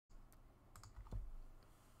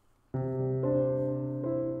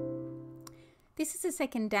This is the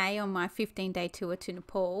second day on my 15-day tour to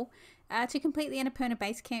Nepal to complete the Annapurna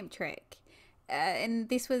Base Camp trek. And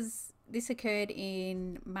this occurred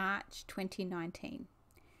in March 2019.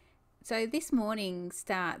 So this morning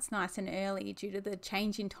starts nice and early due to the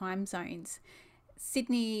change in time zones.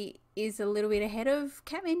 Sydney is a little bit ahead of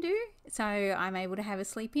Kathmandu, so I'm able to have a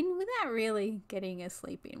sleep in without really getting a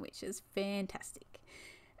sleep in, which is fantastic.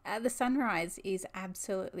 The sunrise is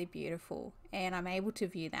absolutely beautiful, and I'm able to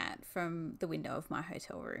view that from the window of my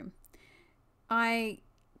hotel room. I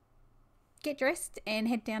get dressed and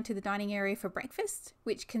head down to the dining area for breakfast,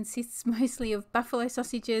 which consists mostly of buffalo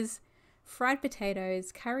sausages, fried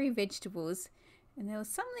potatoes, curry vegetables, and there was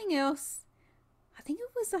something else. I think it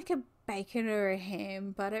was like a bacon or a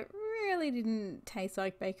ham, but it really didn't taste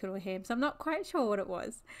like bacon or ham, so I'm not quite sure what it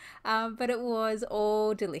was. But it was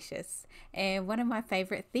all delicious. And one of my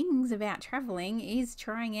favourite things about travelling is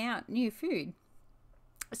trying out new food.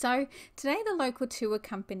 So today the local tour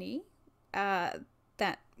company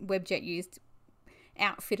that Webjet used,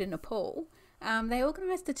 Outfitter Nepal, they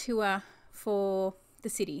organised a tour for the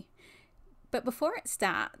city. But before it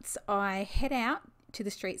starts, I head out to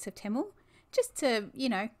the streets of Thamel just to,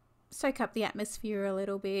 soak up the atmosphere a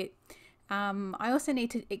little bit. I also need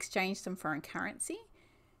to exchange some foreign currency.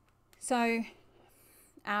 So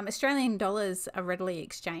Australian dollars are readily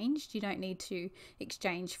exchanged. You don't need to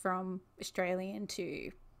exchange from Australian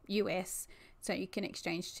to US. So you can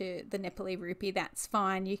exchange to the Nepali rupee. That's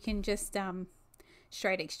fine. You can just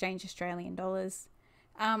straight exchange Australian dollars.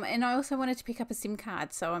 And I also wanted to pick up a SIM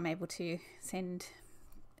card so I'm able to send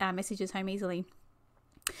messages home easily.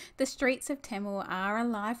 The streets of Thamel are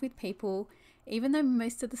alive with people, even though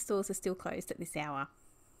most of the stores are still closed at this hour.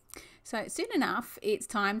 So soon enough, it's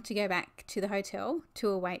time to go back to the hotel to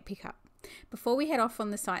await pickup. Before we head off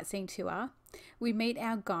on the sightseeing tour, we meet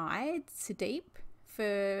our guide, Sudeep,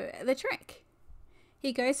 for the trek.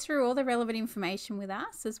 He goes through all the relevant information with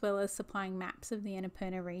us, as well as supplying maps of the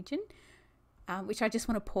Annapurna region, which I just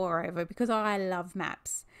want to pore over because I love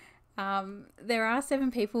maps. There are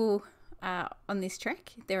 7 people on this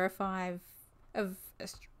trek. There are 5 of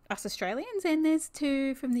us Australians, and there's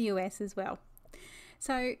 2 from the US as well.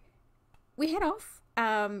 So we head off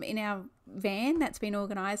in our van that's been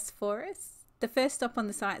organised for us. The first stop on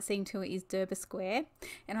the sightseeing tour is Durbar Square,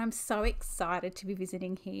 and I'm so excited to be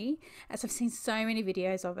visiting here as I've seen so many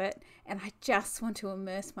videos of it, and I just want to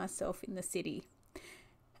immerse myself in the city.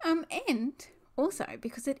 And also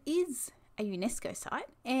because it is a UNESCO site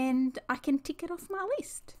and I can tick it off my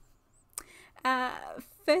list.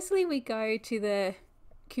 Firstly, we go to the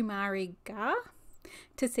Kumari Gar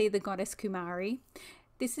to see the goddess Kumari.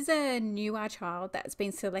 This is a Nuar child that's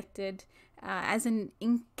been selected as an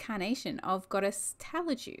incarnation of goddess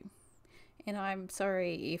Talaju. And I'm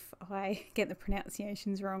sorry if I get the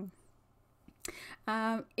pronunciations wrong.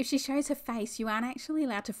 If she shows her face, you aren't actually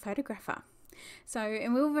allowed to photograph her.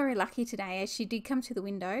 And we were very lucky today as she did come to the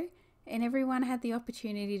window and everyone had the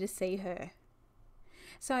opportunity to see her.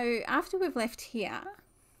 So after we've left here,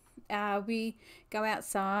 we go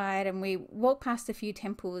outside and we walk past a few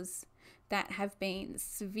temples that have been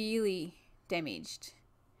severely damaged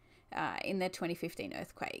in the 2015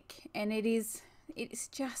 earthquake. And it's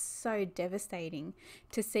just so devastating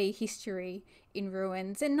to see history in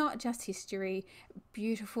ruins, and not just history,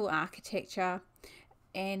 beautiful architecture,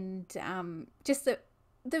 and just the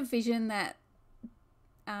vision that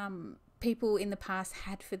people in the past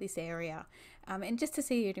had for this area. And just to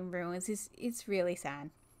see it in ruins is really sad.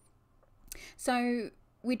 So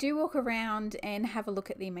we do walk around and have a look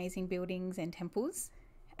at the amazing buildings and temples.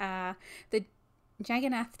 The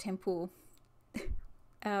Jagannath temple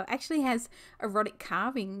actually has erotic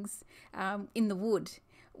carvings in the wood,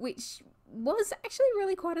 which was actually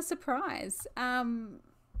really quite a surprise. Wasn't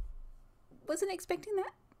expecting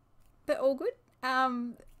that, but all good.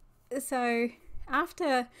 So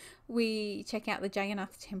after we check out the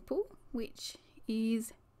Jagannath temple, which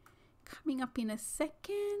is coming up in a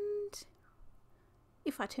second,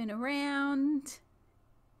 if I turn around,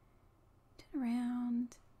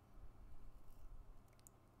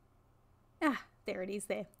 there it is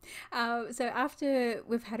there. So after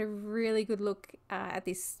we've had a really good look at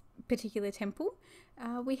this particular temple,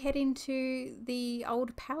 we head into the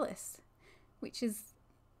old palace, which is,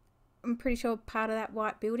 I'm pretty sure, part of that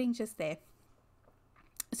white building just there.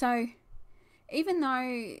 So even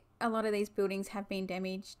though a lot of these buildings have been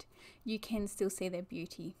damaged, you can still see their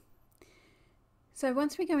beauty. So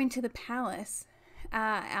once we go into the palace,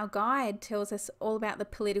 our guide tells us all about the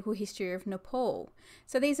political history of Nepal.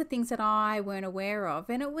 So these are things that I weren't aware of,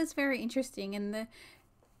 and it was very interesting. And the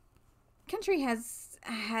country has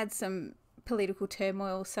had some political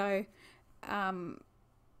turmoil, so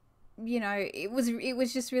you know, it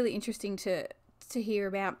was just really interesting to hear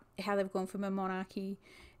about how they've gone from a monarchy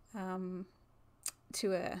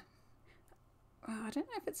to a, I don't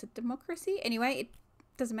know if it's a democracy. Anyway, it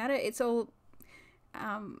doesn't matter. It's all,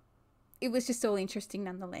 it was just all interesting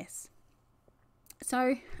nonetheless.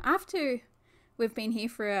 So after we've been here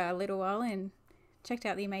for a little while and checked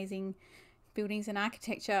out the amazing buildings and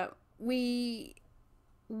architecture, we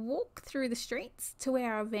walk through the streets to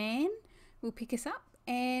where our van will pick us up,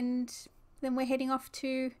 and then we're heading off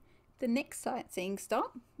to the next sightseeing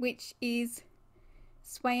stop, which is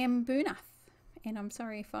Swayambunnath. And I'm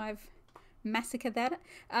sorry if I've massacred that,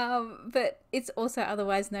 but it's also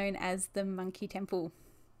otherwise known as the Monkey Temple.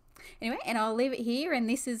 Anyway, and I'll leave it here, and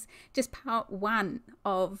this is just part 1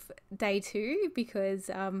 of day 2 because,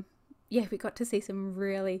 yeah, we got to see some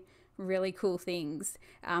really, really cool things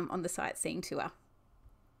on the sightseeing tour.